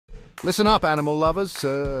Listen up, animal lovers.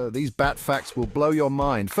 These bat facts will blow your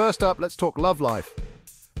mind. First up, let's talk love life.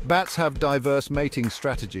 Bats have diverse mating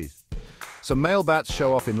strategies. Some male bats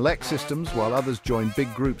show off in lek systems, while others join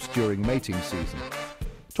big groups during mating season.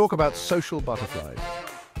 Talk about social butterflies.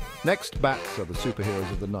 Next, bats are the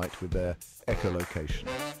superheroes of the night with their echolocation.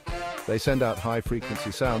 They send out high-frequency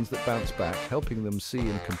sounds that bounce back, helping them see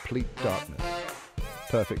in complete darkness.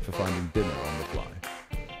 Perfect for finding dinner on the fly.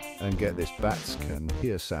 And get this, bats can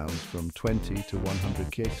hear sounds from 20 to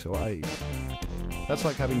 100 kHz. That's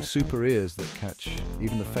like having super ears that catch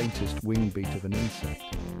even the faintest wing beat of an insect.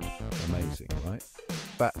 Amazing, right?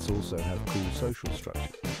 Bats also have cool social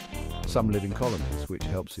structures. Some live in colonies, which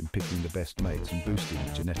helps in picking the best mates and boosting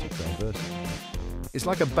genetic diversity. It's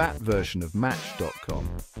like a bat version of Match.com.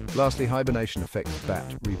 Lastly, hibernation affects bat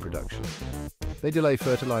reproduction. They delay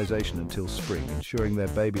fertilization until spring, ensuring their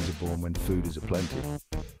babies are born when food is aplenty.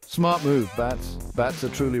 Smart move, bats. Bats are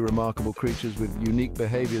truly remarkable creatures with unique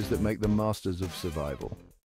behaviors that make them masters of survival.